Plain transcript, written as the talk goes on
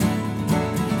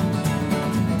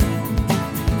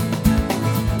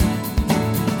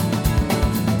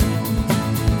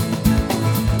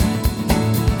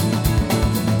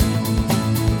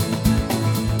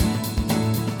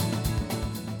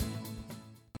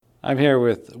I'm here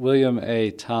with William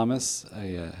A. Thomas.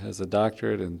 He has a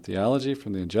doctorate in theology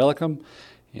from the Angelicum,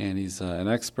 and he's an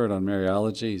expert on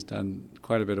Mariology. He's done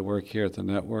quite a bit of work here at the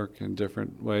network in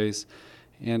different ways.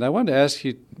 And I wanted to ask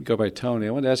you, go by Tony,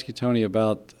 I wanted to ask you, Tony,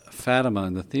 about Fatima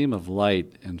and the theme of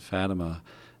light in Fatima.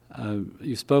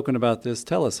 You've spoken about this.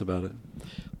 Tell us about it.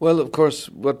 Well, of course,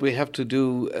 what we have to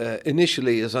do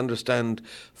initially is understand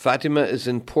Fatima is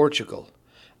in Portugal.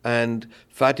 And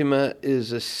Fatima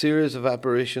is a series of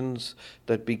apparitions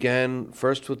that began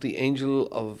first with the Angel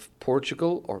of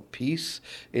Portugal, or Peace,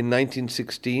 in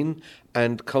 1916,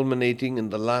 and culminating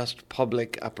in the last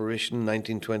public apparition in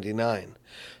 1929.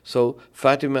 So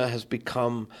Fatima has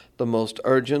become the most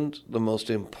urgent, the most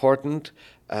important,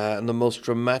 and the most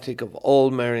dramatic of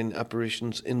all Marian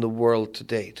apparitions in the world to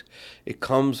date. It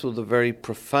comes with a very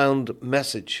profound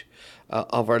message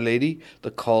of Our Lady,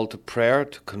 the call to prayer,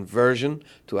 to conversion,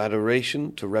 to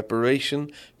adoration, to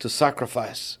reparation, to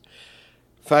sacrifice.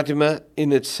 Fatima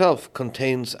in itself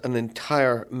contains an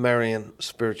entire Marian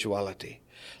spirituality.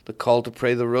 The call to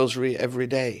pray the rosary every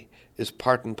day is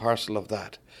part and parcel of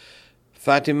that.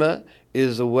 Fatima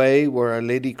is a way where Our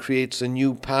Lady creates a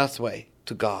new pathway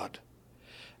to God.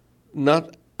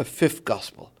 Not a fifth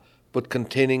gospel, but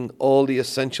containing all the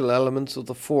essential elements of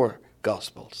the four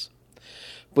gospels.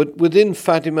 But within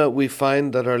Fatima, we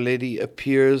find that Our Lady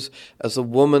appears as a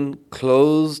woman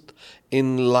clothed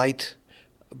in light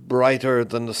brighter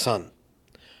than the sun,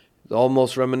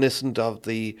 almost reminiscent of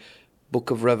the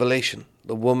book of Revelation,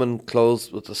 the woman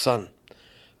clothed with the sun.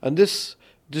 And this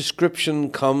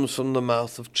description comes from the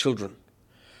mouth of children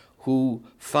who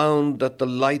found that the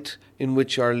light in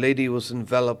which Our Lady was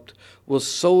enveloped was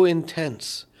so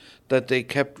intense that they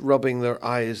kept rubbing their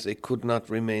eyes. They could not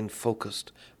remain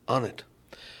focused on it.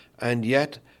 And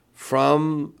yet,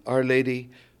 from Our Lady,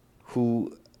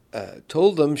 who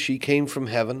told them she came from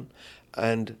heaven,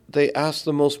 and they asked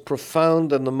the most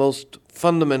profound and the most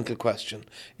fundamental question.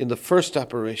 In the first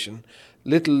apparition,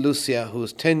 little Lucia, who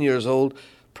is 10 years old,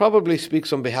 probably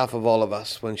speaks on behalf of all of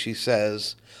us when she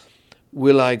says,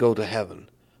 "Will I go to heaven?"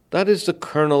 That is the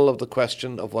kernel of the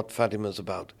question of what Fatima is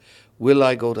about. Will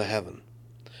I go to heaven?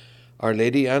 Our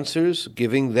Lady answers,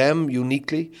 giving them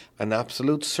uniquely an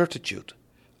absolute certitude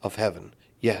of heaven.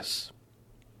 Yes.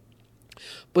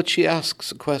 But she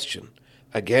asks a question.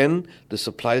 Again, this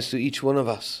applies to each one of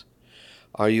us.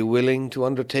 Are you willing to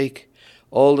undertake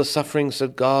all the sufferings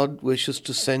that God wishes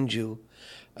to send you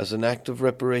as an act of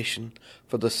reparation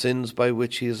for the sins by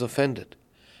which He is offended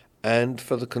and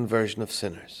for the conversion of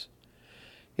sinners?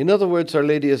 In other words, Our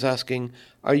Lady is asking,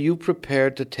 are you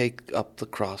prepared to take up the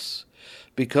cross?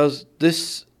 Because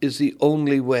this is the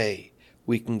only way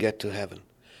we can get to heaven.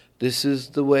 This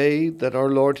is the way that our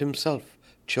Lord Himself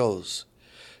chose,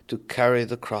 to carry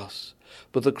the cross.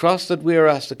 But the cross that we are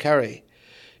asked to carry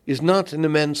is not an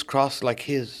immense cross like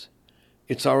His.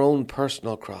 It's our own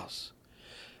personal cross.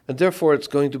 And therefore it's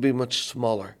going to be much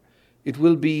smaller. It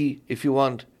will be, if you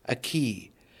want, a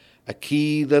key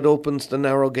that opens the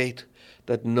narrow gate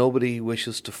that nobody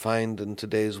wishes to find in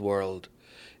today's world,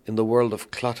 in the world of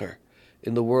clutter,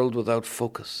 in the world without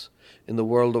focus, in the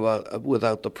world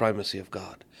without the primacy of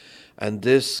God. And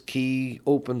this key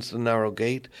opens the narrow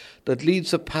gate that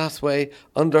leads a pathway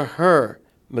under her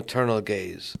maternal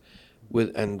gaze.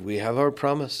 And we have our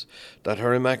promise that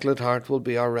her Immaculate Heart will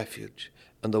be our refuge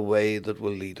and the way that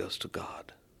will lead us to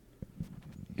God.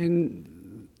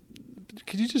 And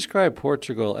could you describe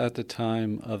Portugal at the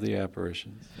time of the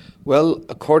apparitions? Well,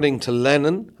 according to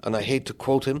Lenin, and I hate to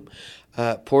quote him,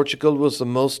 Portugal was the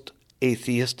most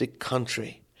atheistic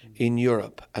country in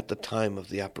Europe at the time of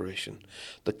the apparition.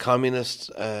 The communists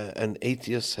and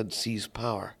atheists had seized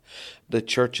power. The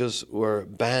churches were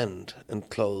banned and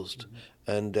closed,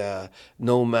 and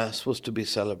no Mass was to be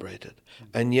celebrated.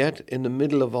 And yet, in the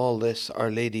middle of all this, Our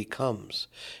Lady comes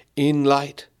in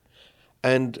light,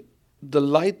 and the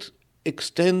light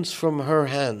extends from her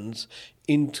hands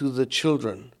into the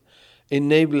children,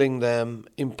 enabling them,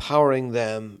 empowering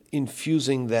them,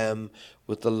 infusing them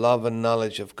with the love and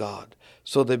knowledge of God.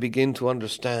 So they begin to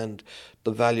understand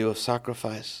the value of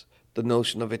sacrifice, the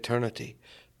notion of eternity,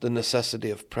 the necessity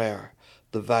of prayer,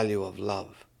 the value of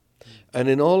love. And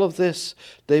in all of this,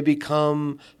 they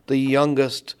become the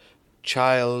youngest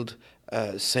child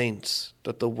saints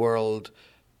that the world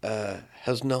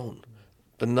has known,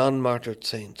 the non-martyred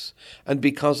saints. And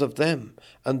because of them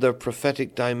and their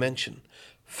prophetic dimension,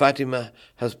 Fatima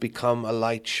has become a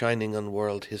light shining on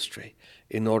world history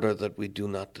in order that we do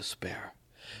not despair.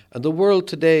 And the world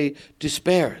today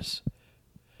despairs.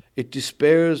 It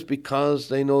despairs because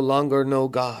they no longer know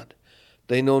God.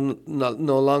 They no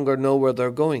longer know where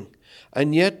they're going.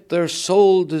 and yet their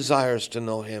soul desires to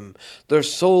know him. Their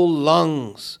soul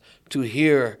longs to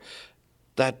hear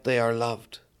that they are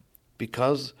loved,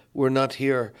 because we're not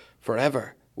here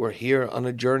forever. We're here on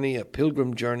a journey, a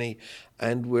pilgrim journey,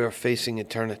 and we're facing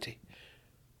eternity.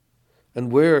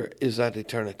 And where is that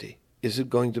eternity? Is it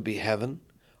going to be heaven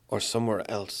or somewhere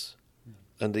else?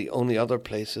 And the only other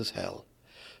place is hell.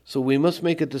 So we must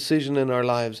make a decision in our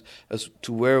lives as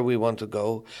to where we want to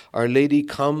go. Our Lady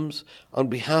comes on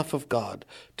behalf of God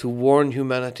to warn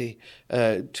humanity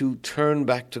to turn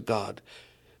back to God.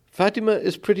 Fatima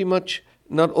is pretty much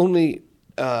not only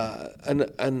an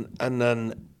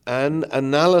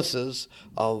analysis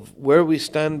of where we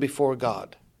stand before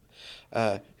God.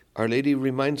 Our Lady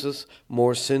reminds us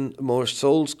more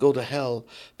souls go to hell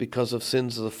because of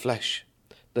sins of the flesh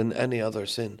than any other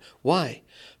sin. Why?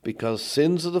 Because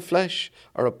sins of the flesh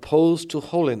are opposed to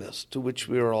holiness, to which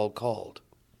we are all called.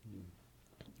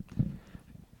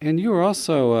 And you are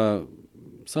also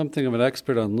something of an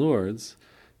expert on Lourdes.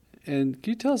 And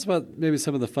can you tell us about maybe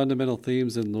some of the fundamental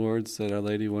themes in Lourdes that Our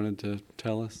Lady wanted to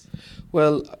tell us?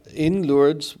 Well, in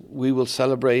Lourdes, we will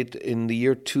celebrate in the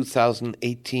year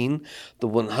 2018 the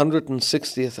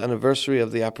 160th anniversary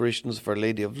of the apparitions of Our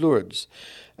Lady of Lourdes.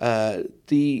 Our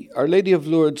Lady of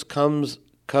Lourdes comes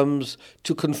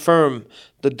to confirm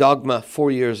the dogma 4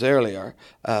 years earlier,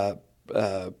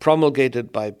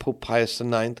 promulgated by Pope Pius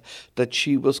IX, that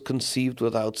she was conceived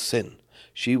without sin.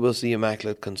 She was the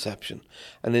Immaculate Conception.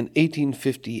 And in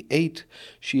 1858,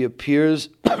 she appears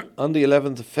on the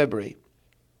 11th of February,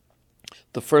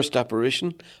 the first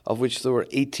apparition, of which there were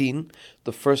 18,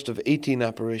 the first of 18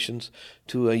 apparitions,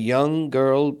 to a young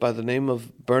girl by the name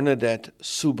of Bernadette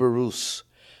Soubirous.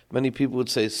 Many people would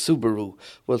say Subaru.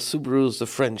 Well, Subaru is the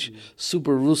French.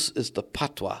 Soubirous is the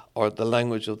patois, or the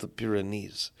language of the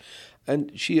Pyrenees.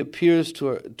 And she appears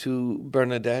to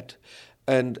Bernadette,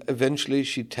 and eventually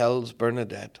she tells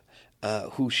Bernadette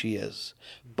who she is.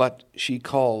 But she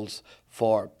calls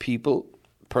for people,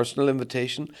 personal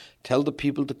invitation, tell the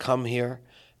people to come here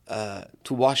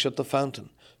to wash at the fountain,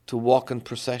 to walk in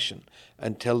procession,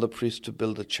 and tell the priest to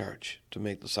build a church to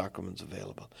make the sacraments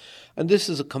available. And this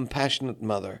is a compassionate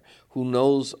mother who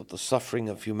knows of the suffering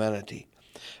of humanity.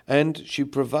 And she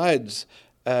provides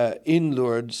in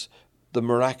Lourdes the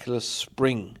miraculous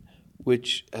spring,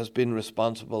 which has been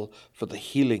responsible for the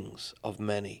healings of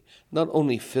many, not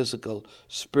only physical,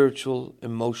 spiritual,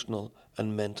 emotional,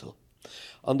 and mental.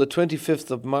 On the 25th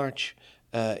of March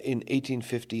in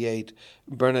 1858,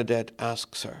 Bernadette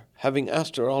asks her, having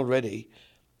asked her already,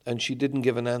 and she didn't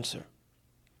give an answer.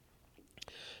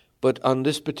 But on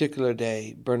this particular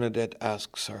day, Bernadette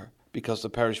asks her, because the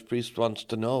parish priest wants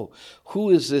to know, who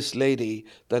is this lady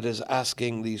that is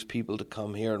asking these people to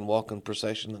come here and walk in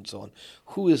procession and so on?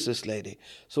 Who is this lady?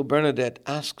 So Bernadette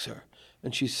asks her,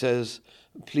 and she says,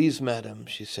 "Please, madam,"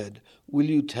 she said, "will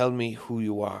you tell me who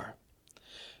you are?"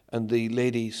 And the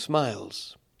lady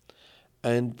smiles,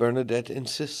 and Bernadette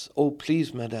insists, "Oh,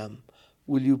 please, madam,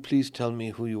 will you please tell me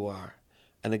who you are?"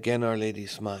 And again Our Lady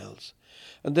smiles.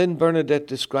 And then Bernadette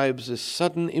describes this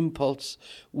sudden impulse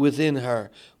within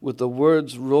her, with the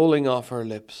words rolling off her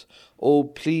lips. "Oh,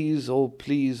 please, oh,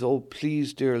 please, oh,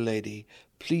 please, dear lady,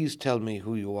 please tell me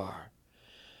who you are."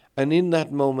 And in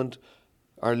that moment,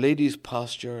 Our Lady's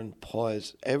posture and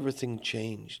poise, everything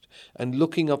changed. And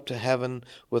looking up to heaven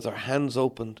with her hands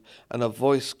opened and a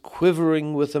voice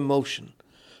quivering with emotion,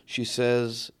 she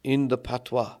says in the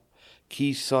patois,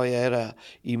 "Qui soyera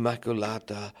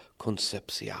Immaculata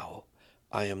Concepciao."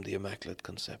 I am the Immaculate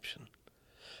Conception.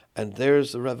 And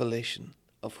there's the revelation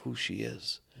of who she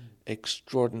is.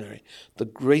 Extraordinary. The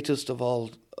greatest of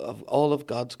all of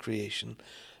God's creation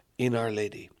in Our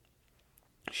Lady.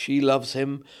 She loves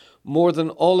him more than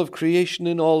all of creation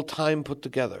in all time put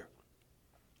together.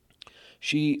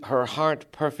 Her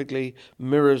heart perfectly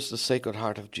mirrors the Sacred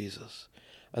Heart of Jesus.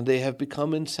 And they have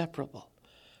become inseparable.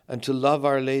 And to love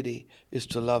Our Lady is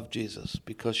to love Jesus,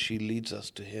 because she leads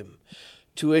us to him.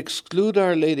 To exclude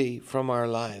Our Lady from our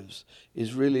lives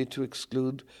is really to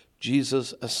exclude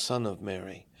Jesus as Son of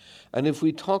Mary. And if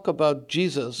we talk about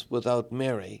Jesus without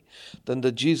Mary, then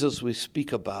the Jesus we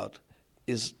speak about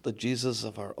is the Jesus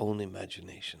of our own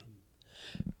imagination.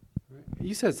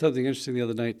 You said something interesting the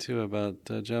other night, too, about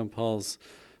John Paul's,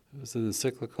 it was an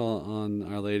encyclical on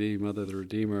Our Lady, Mother of the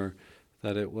Redeemer,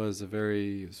 that it was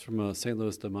from a St.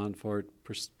 Louis de Montfort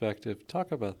perspective.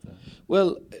 Talk about that.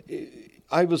 Well,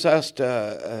 I was asked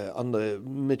on the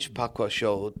Mitch Pacwa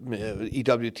show,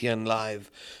 EWTN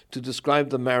Live, to describe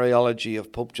the Mariology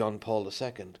of Pope John Paul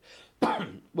II.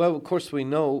 Well, of course, we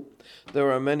know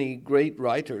there are many great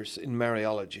writers in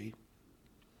Mariology.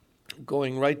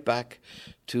 going right back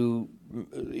to,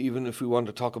 even if we want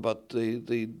to talk about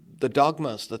the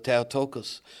dogmas, the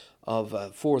Theotokos of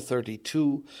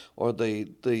 432, or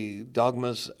the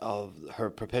dogmas of her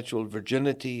perpetual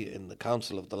virginity in the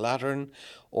Council of the Lateran,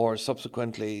 or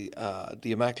subsequently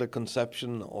the Immaculate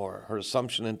Conception or her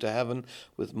Assumption into Heaven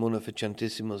with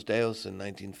Munificentissimus Deus in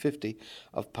 1950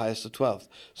 of Pius XII.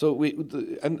 So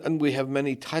we have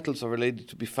many titles of Our Lady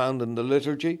to be found in the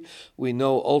liturgy. We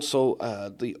know also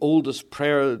the oldest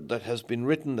prayer that has been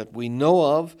written that we know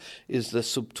of is the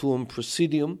Sub Tuum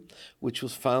Presidium, which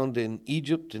was found in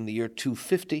Egypt in the year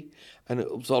 250, and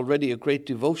it was already a great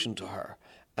devotion to her.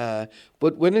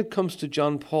 But when it comes to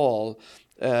John Paul,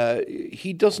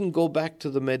 he doesn't go back to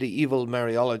the medieval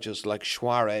Mariologists like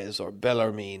Suarez or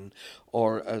Bellarmine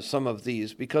or some of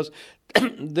these, because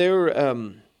their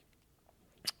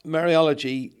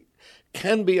Mariology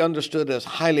can be understood as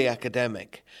highly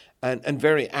academic and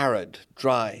very arid,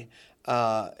 dry.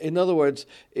 In other words,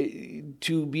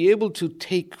 to be able to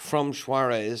take from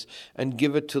Suarez and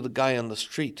give it to the guy on the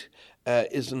street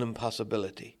is an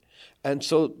impossibility. And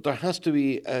so there has to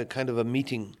be a kind of a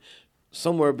meeting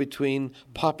somewhere between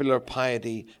popular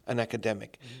piety and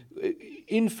academic.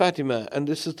 In Fatima, and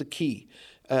this is the key,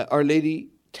 Our Lady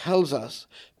tells us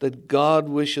that God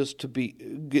wishes to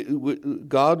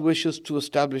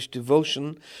establish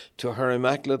devotion to her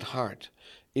Immaculate Heart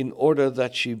in order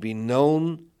that she be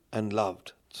known and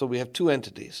loved. So we have two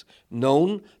entities: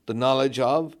 known, the knowledge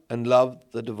of, and loved,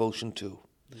 the devotion to.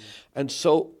 And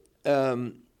so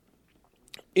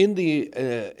in the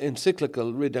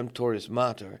encyclical Redemptoris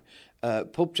Mater,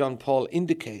 Pope John Paul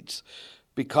indicates,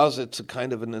 because it's a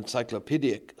kind of an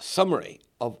encyclopedic summary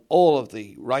of all of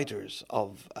the writers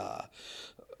of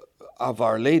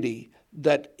Our Lady,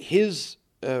 that his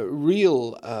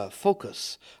real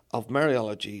focus of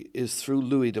Mariology is through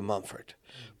Louis de Montfort,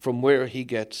 from where he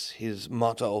gets his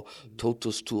motto,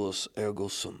 totus tuus ergo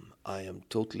sum, I am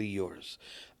totally yours.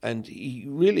 And he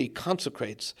really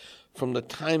consecrates from the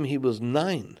time he was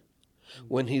 9,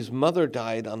 when his mother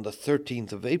died on the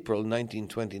 13th of April,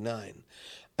 1929.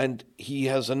 And he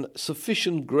has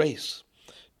sufficient grace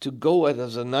to go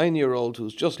as a 9-year-old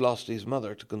who's just lost his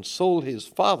mother to console his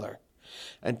father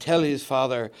and tell his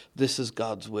father, this is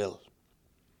God's will.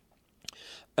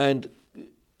 And,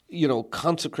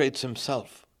 consecrates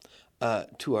himself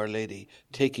to Our Lady,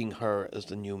 taking her as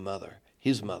the new mother,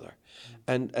 his mother.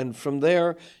 And from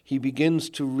there, he begins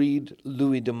to read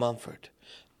Louis de Montfort.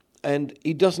 And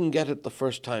he doesn't get it the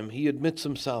first time. He admits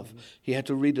himself he had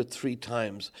to read it 3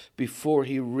 times before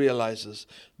he realizes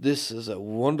this is a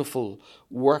wonderful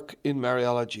work in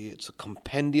Mariology. It's a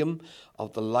compendium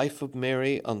of the life of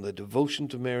Mary, on the devotion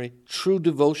to Mary, true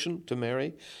devotion to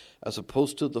Mary, as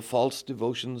opposed to the false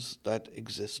devotions that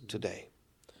exist today.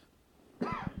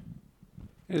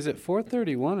 Is it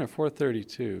 431 or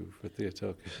 432 for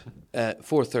Theotokos?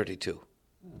 432.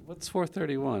 What's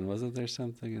 431? Wasn't there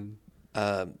something in...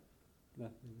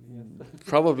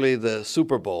 Probably the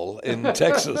Super Bowl in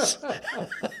Texas.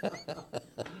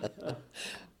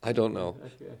 I don't know.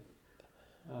 Okay.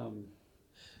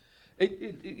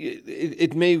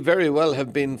 It may very well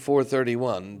have been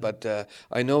 431, but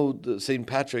I know that St.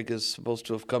 Patrick is supposed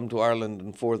to have come to Ireland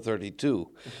in 432.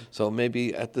 So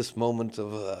maybe at this moment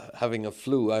of having a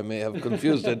flu, I may have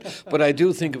confused it. But I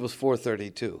do think it was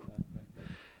 432.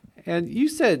 And you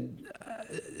said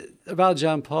about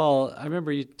John Paul, I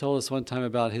remember you told us one time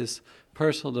about his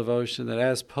personal devotion, that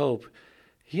as Pope,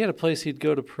 he had a place he'd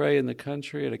go to pray in the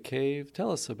country at a cave.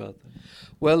 Tell us about that.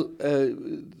 Well,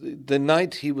 the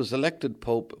night he was elected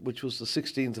Pope, which was the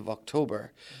 16th of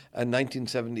October,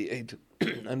 1978,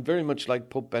 and very much like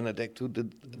Pope Benedict, who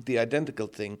did the identical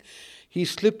thing, he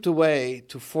slipped away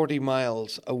to 40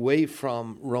 miles away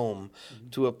from Rome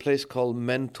to a place called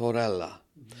Mentorella.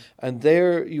 And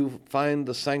there you find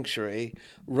the sanctuary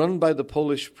run by the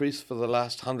Polish priests for the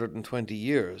last 120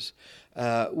 years,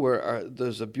 where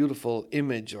there's a beautiful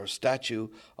image or statue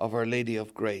of Our Lady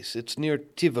of Grace. It's near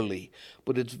Tivoli,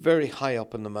 but it's very high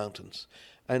up in the mountains.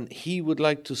 And he would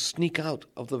like to sneak out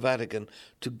of the Vatican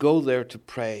to go there to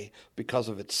pray because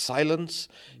of its silence.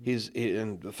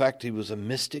 In fact, he was a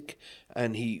mystic,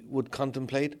 and he would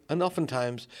contemplate. And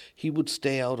oftentimes, he would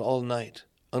stay out all night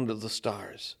under the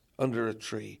stars, under a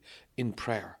tree, in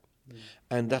prayer.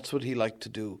 And that's what he liked to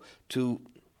do, to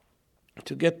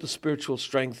get the spiritual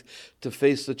strength to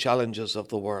face the challenges of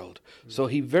the world. So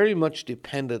he very much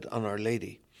depended on Our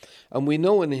Lady. And we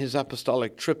know in his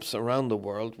apostolic trips around the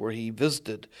world, where he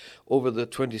visited over the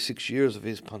 26 years of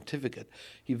his pontificate,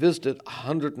 he visited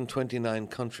 129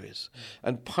 countries.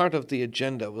 And part of the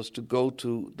agenda was to go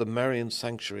to the Marian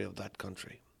sanctuary of that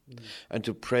country. and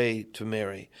to pray to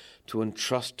Mary to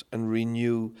entrust and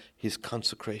renew his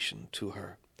consecration to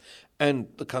her and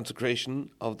the consecration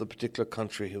of the particular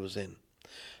country he was in.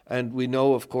 And we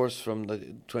know, of course, from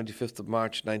the 25th of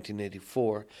March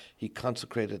 1984, he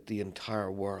consecrated the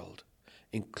entire world,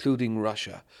 including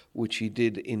Russia, which he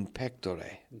did in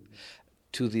pectore,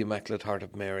 to the Immaculate Heart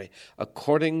of Mary,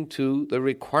 according to the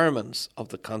requirements of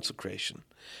the consecration,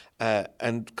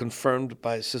 and confirmed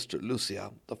by Sister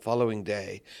Lucia the following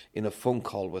day in a phone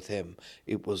call with him.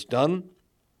 It was done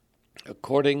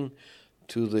according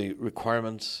to the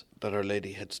requirements that Our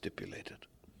Lady had stipulated.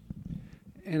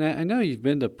 And I know you've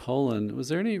been to Poland. Was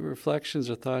there any reflections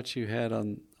or thoughts you had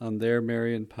on their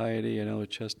Marian piety? I know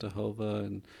Czestochowa,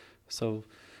 and so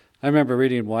I remember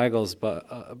reading Weigel's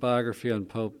biography on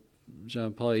Pope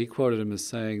John Paul. He quoted him as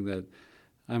saying that,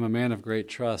 "I'm a man of great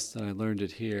trust, and I learned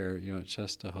it here, at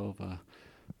Czestochowa."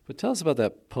 But tell us about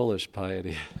that Polish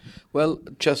piety. Well,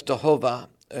 Czestochowa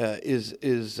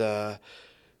is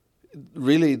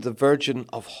really the Virgin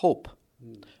of Hope,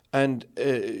 and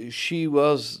she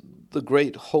was the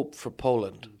great hope for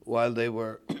Poland while they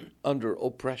were under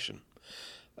oppression.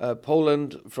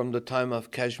 Poland, from the time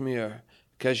of Casimir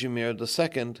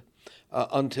II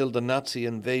until the Nazi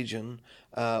invasion,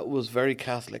 was very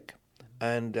Catholic,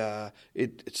 and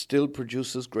it still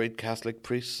produces great Catholic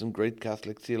priests and great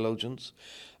Catholic theologians.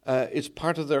 It's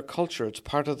part of their culture. It's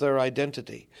part of their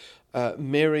identity.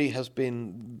 Mary has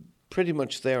been pretty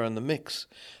much there in the mix.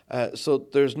 So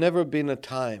there's never been a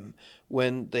time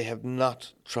when they have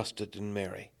not trusted in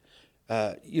Mary.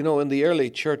 In the early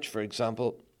church, for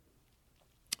example,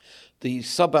 the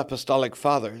sub-apostolic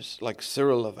fathers, like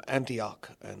Cyril of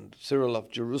Antioch and Cyril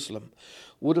of Jerusalem,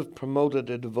 would have promoted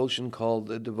a devotion called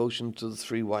the devotion to the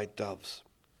three white doves.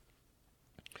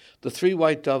 The three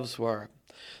white doves were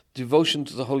devotion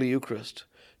to the Holy Eucharist,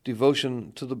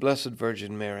 devotion to the Blessed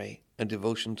Virgin Mary, and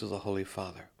devotion to the Holy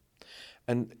Father.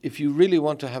 And if you really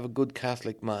want to have a good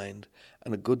Catholic mind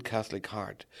and a good Catholic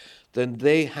heart, then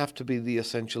they have to be the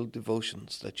essential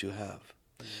devotions that you have.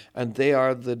 And they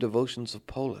are the devotions of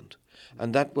Poland.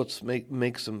 And that's what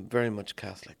makes them very much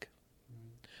Catholic.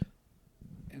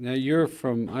 Now, you're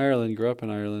from Ireland, grew up in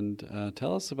Ireland.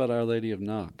 Tell us about Our Lady of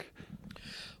Knock.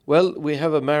 Well, we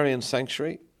have a Marian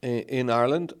sanctuary in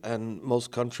Ireland, and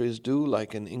most countries do.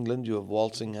 Like in England, you have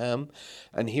Walsingham.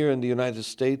 And here in the United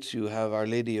States, you have Our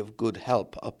Lady of Good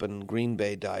Help up in Green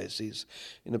Bay Diocese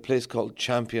in a place called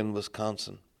Champion,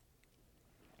 Wisconsin.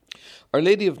 Our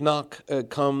Lady of Knock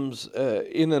comes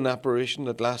in an apparition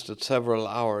that lasted several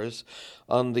hours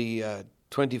on the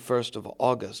 21st of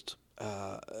August,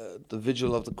 the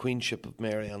Vigil of the Queenship of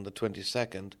Mary on the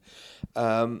 22nd,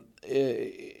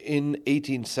 in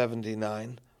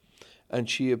 1879. And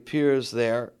she appears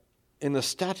there in a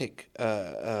static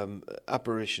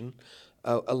apparition,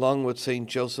 along with Saint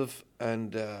Joseph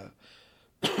and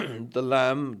the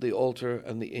Lamb, the altar,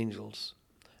 and the angels,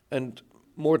 and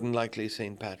more than likely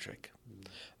Saint Patrick,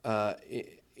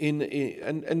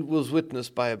 and was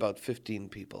witnessed by about 15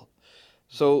 people.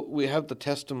 So we have the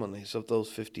testimonies of those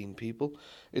 15 people.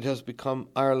 It has become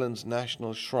Ireland's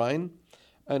national shrine,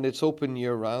 and it's open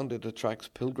year-round. It attracts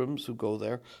pilgrims who go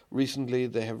there. Recently,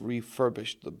 they have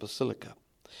refurbished the basilica.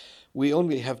 We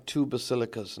only have 2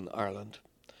 basilicas in Ireland,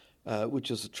 which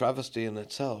is a travesty in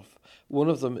itself. One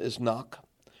of them is Knock,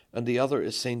 and the other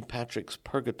is St. Patrick's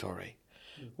Purgatory,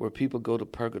 where people go to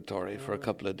purgatory for a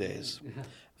couple of days.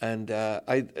 And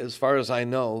as far as I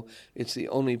know, it's the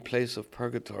only place of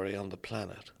purgatory on the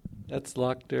planet. That's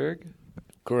Loch Derg?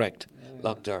 Correct,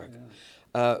 Loch Derg.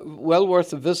 Well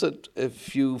worth a visit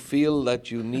if you feel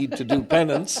that you need to do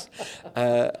penance.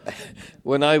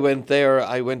 When I went there,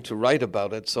 I went to write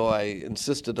about it, so I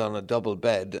insisted on a double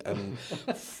bed and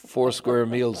 4 square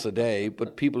meals a day.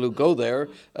 But people who go there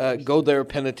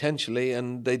penitentially,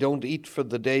 and they don't eat for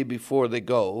the day before they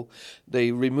go.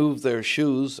 They remove their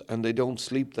shoes, and they don't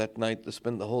sleep that night. They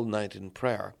spend the whole night in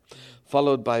prayer,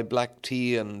 followed by black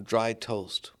tea and dry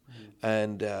toast.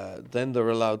 And then they're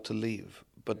allowed to leave.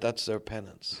 But that's their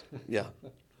penance. Yeah.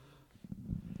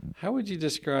 How would you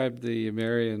describe the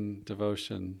Marian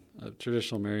devotion,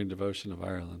 traditional Marian devotion of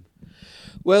Ireland?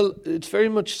 Well, it's very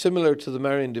much similar to the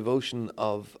Marian devotion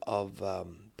of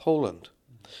Poland.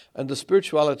 And the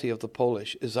spirituality of the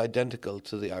Polish is identical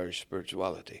to the Irish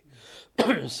spirituality,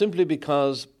 simply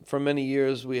because for many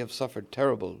years we have suffered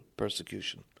terrible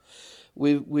persecution.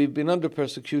 We've been under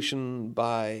persecution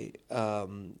by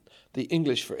the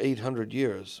English for 800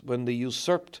 years, when they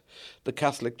usurped the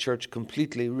Catholic Church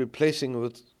completely, replacing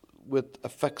it with a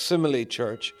facsimile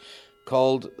church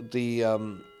called the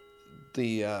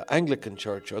the Anglican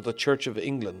Church or the Church of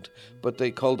England, but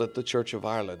they called it the Church of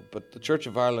Ireland. But the Church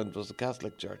of Ireland was the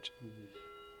Catholic Church.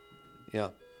 Yeah.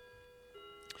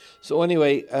 So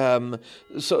anyway,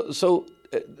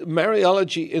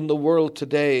 Mariology in the world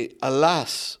today,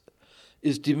 alas,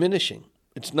 is diminishing.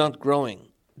 It's not growing.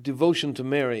 Devotion to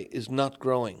Mary is not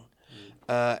growing.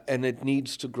 And it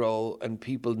needs to grow, and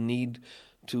people need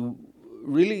to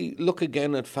really look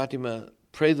again at Fatima,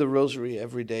 pray the rosary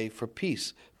every day for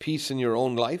peace. Peace in your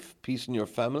own life, peace in your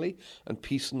family, and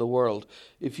peace in the world.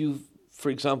 If you, for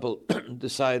example,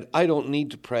 decide, I don't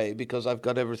need to pray because I've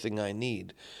got everything I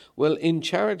need. Well, in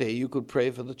charity, you could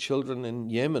pray for the children in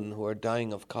Yemen who are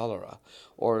dying of cholera,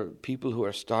 or people who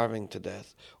are starving to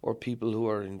death, or people who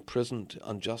are imprisoned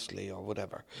unjustly, or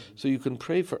whatever. So you can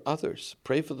pray for others,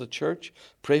 pray for the church,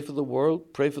 pray for the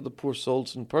world, pray for the poor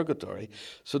souls in purgatory.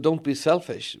 So don't be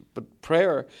selfish, but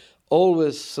prayer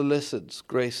always solicits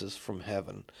graces from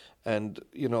heaven. And,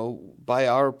 by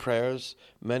our prayers,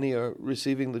 many are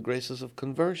receiving the graces of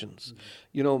conversions.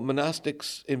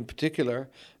 Monastics in particular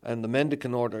and the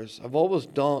mendicant orders have always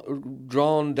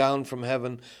drawn down from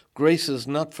heaven graces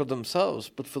not for themselves,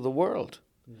 but for the world.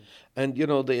 And,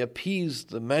 they appease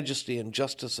the majesty and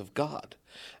justice of God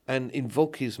and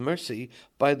invoke his mercy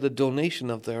by the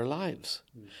donation of their lives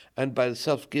and by the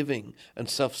self-giving and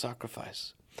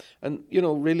self-sacrifice. And,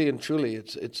 really and truly,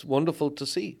 it's wonderful to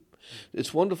see.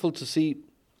 It's wonderful to see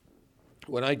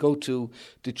when I go to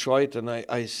Detroit and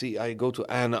I go to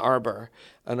Ann Arbor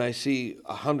and I see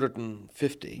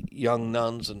 150 young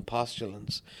nuns and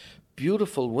postulants,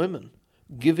 beautiful women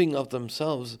giving of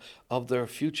themselves, of their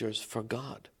futures for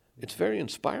God. It's very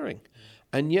inspiring.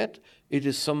 And yet it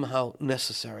is somehow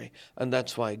necessary. And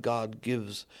that's why God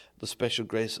gives the special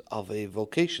grace of a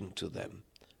vocation to them,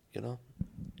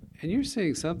 And you're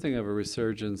seeing something of a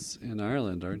resurgence in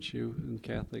Ireland, aren't you, in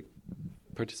Catholic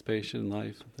participation in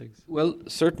life and things? Well,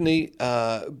 certainly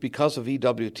because of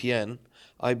EWTN,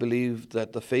 I believe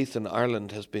that the faith in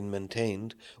Ireland has been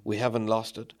maintained. We haven't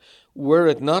lost it. Were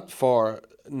it not for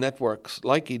networks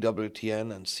like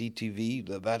EWTN and CTV,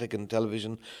 the Vatican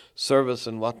Television Service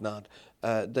and whatnot,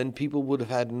 then people would have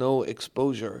had no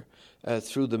exposure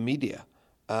through the media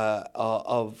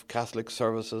of Catholic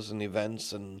services and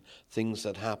events and things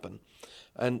that happen.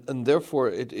 And therefore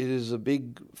it is a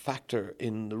big factor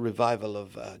in the revival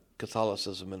of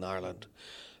Catholicism in Ireland.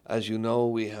 As you know,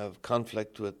 we have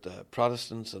conflict with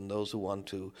Protestants and those who want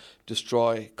to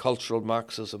destroy cultural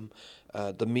Marxism.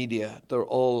 The media, they're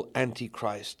all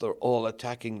anti-Christ. They're all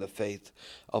attacking the faith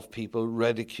of people,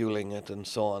 ridiculing it and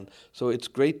so on. So it's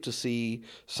great to see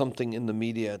something in the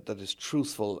media that is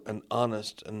truthful and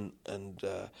honest and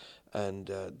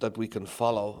that we can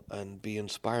follow and be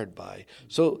inspired by.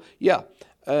 So,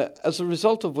 as a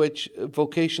result of which,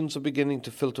 vocations are beginning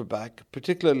to filter back,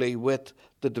 particularly with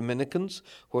the Dominicans,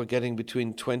 who are getting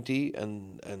between 20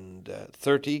 and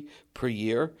 30 per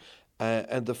year.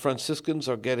 And the Franciscans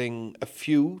are getting a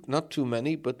few, not too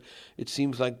many, but it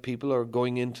seems like people are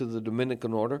going into the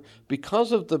Dominican order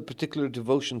because of the particular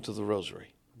devotion to the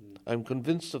Rosary. I'm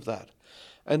convinced of that.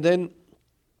 And then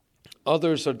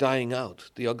others are dying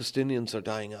out. The Augustinians are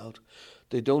dying out.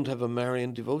 They don't have a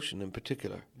Marian devotion in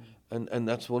particular. And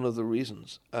that's one of the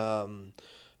reasons. And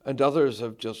others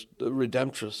have the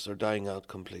Redemptorists are dying out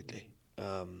completely.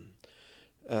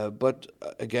 But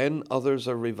again, others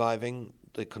are reviving.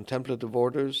 The contemplative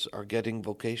orders are getting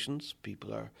vocations.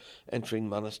 People are entering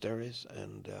monasteries.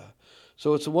 And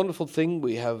so it's a wonderful thing.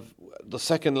 We have the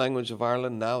second language of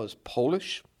Ireland now is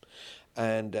Polish.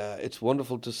 And it's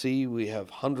wonderful to see. We have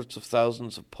hundreds of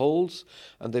thousands of Poles,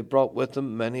 and they brought with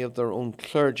them many of their own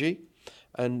clergy.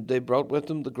 And they brought with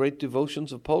them the great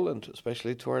devotions of Poland,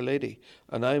 especially to Our Lady.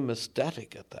 And I'm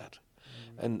ecstatic at that.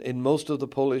 And in most of the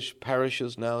Polish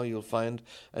parishes now, you'll find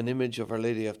an image of Our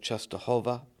Lady of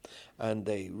Częstochowa. And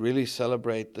they really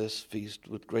celebrate this feast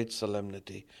with great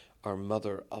solemnity, our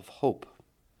Mother of Hope.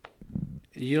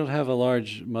 You don't have a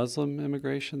large Muslim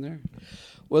immigration there?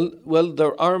 Well,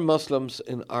 there are Muslims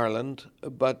in Ireland,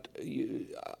 but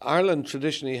Ireland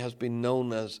traditionally has been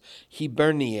known as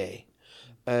Hiberniae,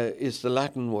 is the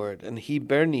Latin word, and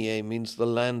Hiberniae means the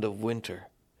land of winter.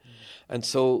 And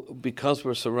so because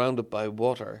we're surrounded by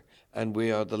water and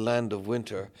we are the land of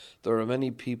winter, there are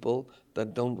many people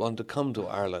that don't want to come to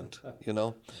Ireland,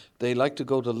 They like to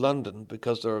go to London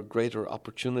because there are greater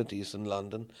opportunities in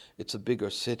London. It's a bigger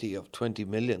city of 20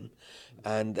 million,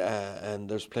 and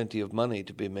there's plenty of money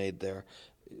to be made there.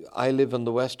 I live in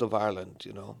the west of Ireland,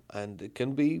 and it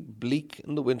can be bleak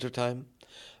in the wintertime,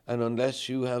 and unless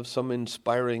you have some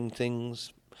inspiring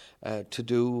things, to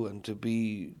do and to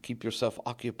keep yourself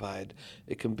occupied,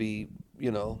 it can be,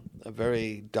 a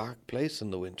very dark place in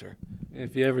the winter.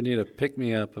 If you ever need a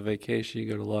pick-me-up, a vacation, you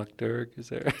go to Loch Derg, is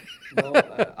there? No,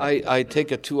 I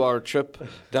take a 2-hour trip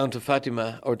down to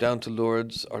Fatima or down to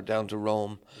Lourdes or down to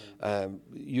Rome,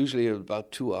 usually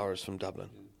about 2 hours from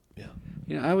Dublin. Yeah.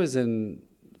 I was in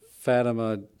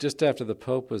Fatima just after the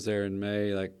Pope was there in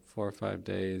May, like 4 or 5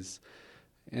 days.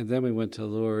 And then we went to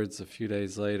Lourdes a few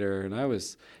days later, and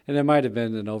there might have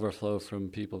been an overflow from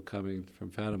people coming from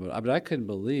Fatima, but I couldn't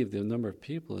believe the number of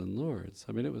people in Lourdes.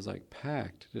 I mean, it was like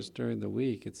packed just during the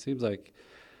week. It seems like,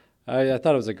 I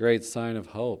thought it was a great sign of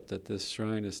hope that this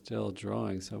shrine is still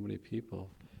drawing so many people.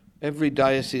 Every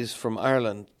diocese from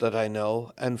Ireland that I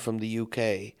know and from the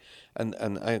UK, and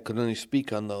I can only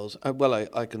speak on those,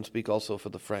 I can speak also for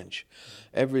the French.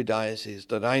 Every diocese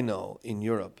that I know in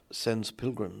Europe sends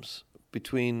pilgrims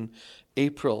between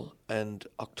April and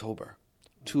October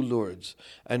to Lourdes.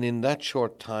 And in that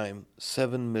short time,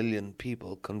 7 million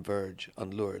people converge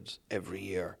on Lourdes every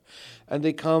year. And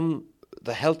they come,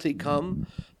 the healthy come,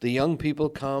 the young people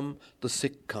come, the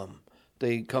sick come.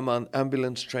 They come on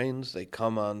ambulance trains, they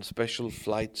come on special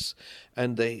flights,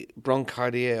 and they,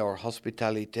 Brancardier or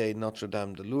Hospitalité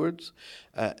Notre-Dame de Lourdes,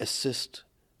 assist.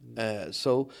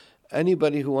 So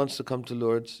anybody who wants to come to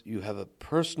Lourdes, you have a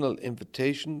personal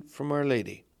invitation from Our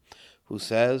Lady who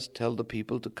says, tell the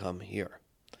people to come here.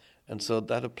 And so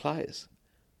that applies.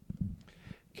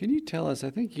 Can you tell us, I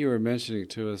think you were mentioning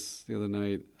to us the other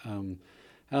night,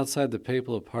 outside the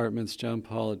papal apartments, John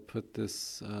Paul had put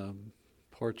this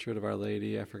portrait of Our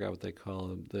Lady. I forgot what they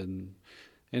call it. Then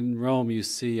in Rome, you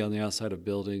see on the outside of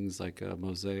buildings like a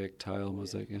tile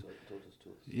mosaic. Yeah.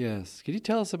 Yes. Can you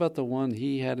tell us about the one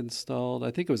he had installed? I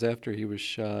think it was after he was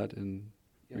shot and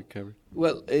recovered.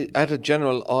 Well, at a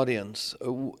general audience,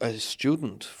 a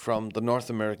student from the North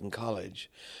American College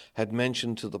had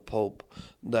mentioned to the Pope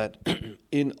that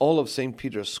in all of St.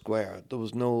 Peter's Square, there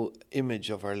was no image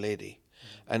of Our Lady.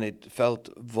 And it felt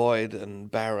void and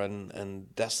barren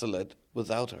and desolate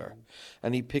without her.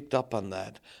 And he picked up on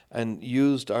that and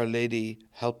used Our Lady,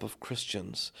 Help of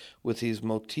Christians, with his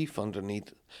motif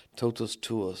underneath, Totus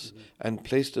Tuus, and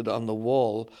placed it on the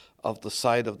wall of the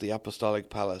side of the Apostolic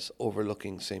Palace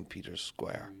overlooking St. Peter's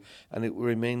Square. And it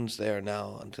remains there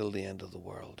now until the end of the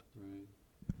world.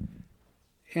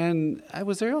 And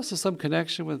was there also some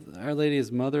connection with Our Lady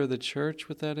as Mother of the Church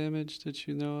with that image that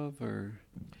you know of, or?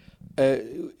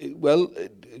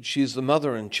 She's the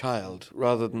mother and child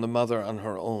rather than the mother on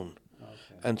her own. Okay.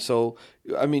 And so,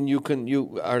 I mean,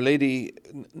 Our Lady,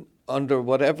 under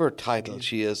whatever title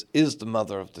she is the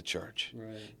mother of the Church.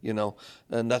 Right.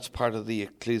 And that's part of the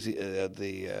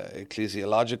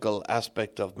ecclesiological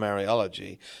aspect of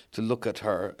Mariology, to look at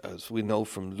her, as we know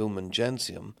from Lumen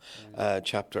Gentium,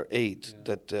 chapter 8,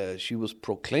 that she was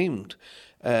proclaimed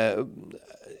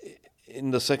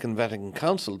in the Second Vatican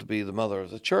Council to be the mother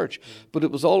of the Church, but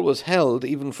it was always held,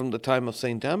 even from the time of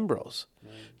St. Ambrose,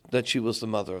 that she was the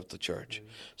mother of the Church.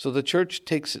 So the Church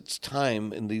takes its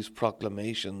time in these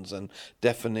proclamations and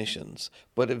definitions,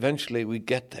 but eventually we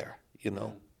get there,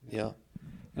 Yeah.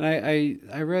 And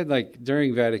I read, like,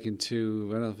 during Vatican II,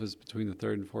 I don't know if it was between the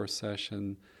third and fourth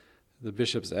session, the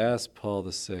bishops asked Paul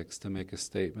VI to make a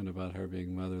statement about her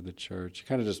being mother of the Church.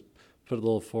 Kind of just put a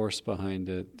little force behind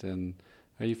it. And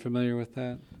are you familiar with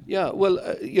that? Yeah, well,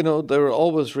 there are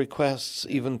always requests,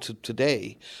 even to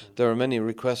today. There are many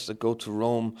requests that go to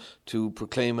Rome to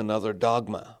proclaim another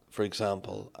dogma, for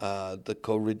example, the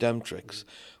Co-Redemptrix.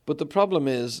 But the problem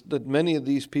is that many of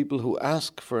these people who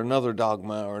ask for another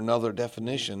dogma or another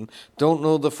definition don't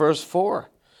know the first four.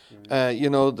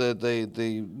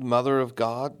 The Mother of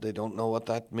God, they don't know what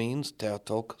that means,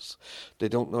 Theotokos. They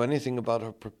don't know anything about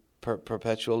her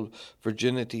perpetual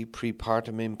virginity,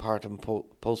 prepartum, impartum,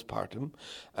 postpartum,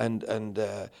 and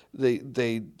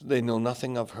they know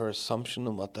nothing of her Assumption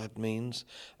and what that means,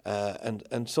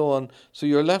 and so on. So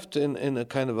you're left in a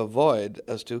kind of a void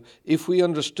as to, if we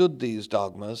understood these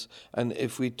dogmas and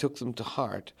if we took them to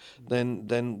heart,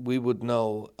 then we would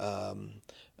know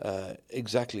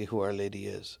exactly who Our Lady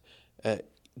is,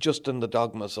 just in the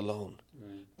dogmas alone.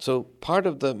 Right. So part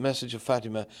of the message of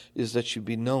Fatima is that she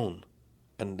be known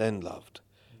and then loved.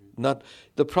 Not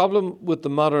the problem with the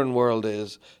modern world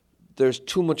is there's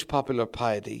too much popular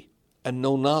piety and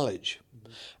no knowledge.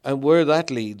 And where that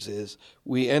leads is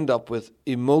we end up with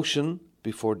emotion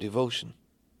before devotion.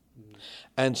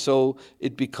 And so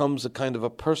it becomes a kind of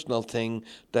a personal thing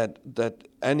that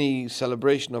any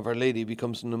celebration of Our Lady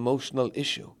becomes an emotional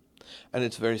issue. And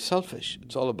it's very selfish.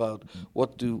 It's all about,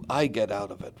 what do I get out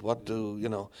of it? What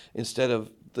do, instead of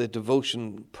the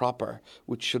devotion proper,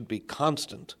 which should be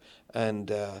constant,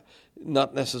 and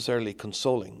not necessarily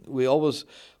consoling. We always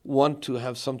want to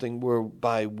have something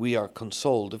whereby we are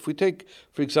consoled. If we take,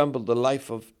 for example, the life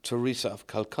of Teresa of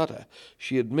Calcutta,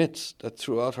 she admits that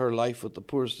throughout her life with the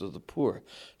poorest of the poor,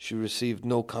 she received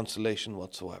no consolation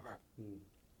whatsoever.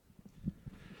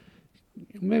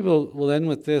 Maybe we'll end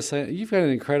with this. You've got an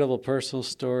incredible personal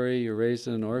story. You're raised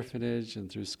in an orphanage, and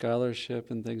through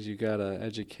scholarship and things, you got an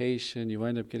education. You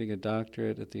wind up getting a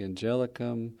doctorate at the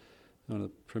Angelicum, one of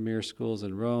the premier schools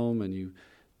in Rome, and you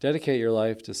dedicate your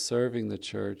life to serving the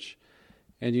church.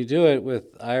 And you do it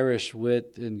with Irish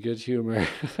wit and good humor.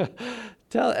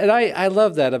 And I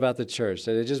love that about the church,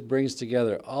 that it just brings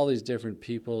together all these different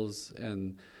peoples,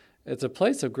 and it's a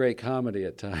place of great comedy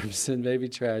at times, and maybe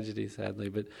tragedy, sadly.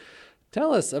 But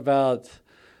tell us about,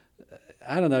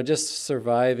 I don't know, just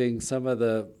surviving some of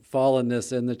the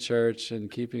fallenness in the church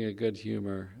and keeping a good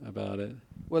humor about it.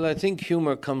 Well, I think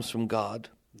humor comes from God.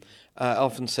 I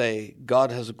often say God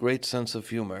has a great sense of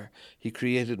humor. He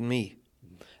created me.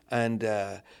 And,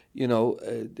 I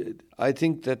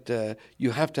think that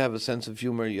you have to have a sense of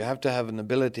humor. You have to have an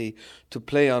ability to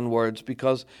play on words,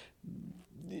 because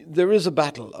there is a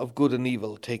battle of good and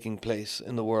evil taking place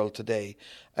in the world today.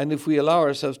 And if we allow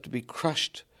ourselves to be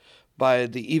crushed by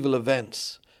the evil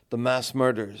events, the mass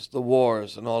murders, the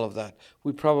wars, and all of that,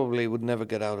 we probably would never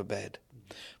get out of bed.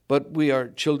 But we are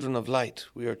children of light.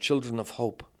 We are children of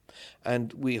hope.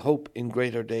 And we hope in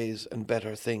greater days and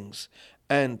better things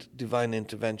and divine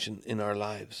intervention in our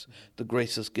lives. The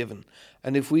grace is given.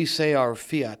 And if we say our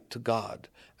fiat to God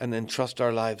and entrust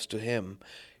our lives to Him,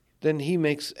 then He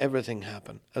makes everything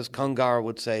happen. As Congar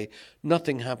would say,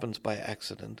 nothing happens by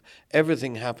accident.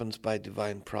 Everything happens by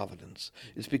divine providence.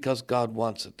 It's because God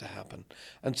wants it to happen.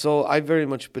 And so I very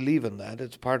much believe in that.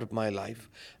 It's part of my life.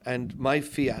 And my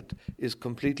fiat is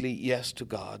completely yes to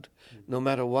God. No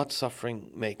matter what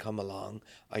suffering may come along,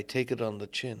 I take it on the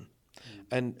chin.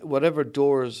 And whatever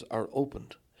doors are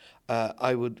opened,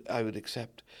 I would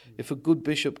accept. If a good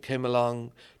bishop came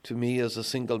along to me as a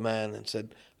single man and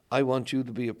said, I want you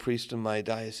to be a priest in my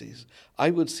diocese, I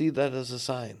would see that as a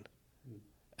sign.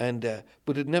 And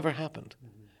but it never happened.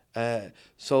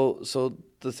 So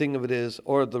the thing of it is,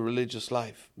 or the religious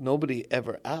life, nobody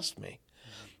ever asked me.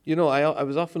 You know, I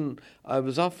was often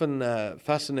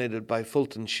fascinated by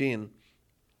Fulton Sheen,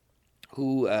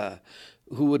 who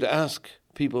would ask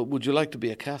people, would you like to be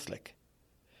a Catholic?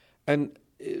 And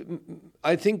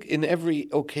I think in every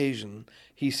occasion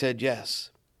he said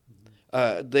yes.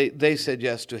 They said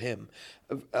yes to him.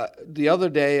 The other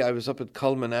day I was up at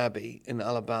Cullman Abbey in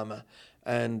Alabama,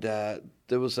 and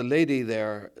there was a lady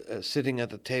there sitting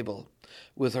at a table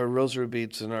with her rosary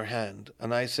beads in her hand.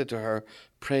 And I said to her,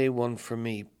 pray one for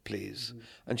me, please. Mm-hmm.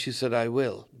 And she said, I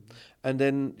will. Mm-hmm. And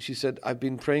then she said, I've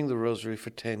been praying the rosary for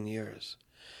 10 years.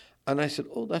 And I said,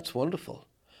 oh, that's wonderful.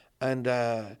 And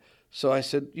so I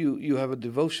said, you have a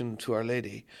devotion to Our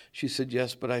Lady? She said,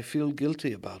 yes, but I feel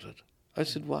guilty about it. I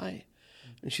said, why?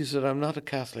 And she said, I'm not a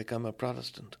Catholic, I'm a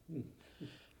Protestant.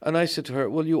 And I said to her,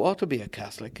 well, you ought to be a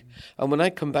Catholic. And when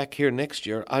I come back here next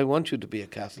year, I want you to be a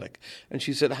Catholic. And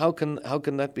she said, how can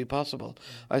that be possible?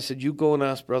 I said, you go and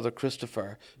ask Brother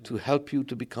Christopher to help you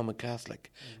to become a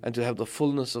Catholic and to have the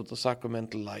fullness of the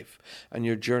sacramental life. And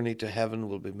your journey to heaven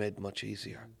will be made much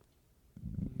easier.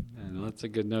 And that's a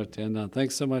good note to end on.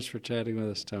 Thanks so much for chatting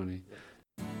with us, Tony.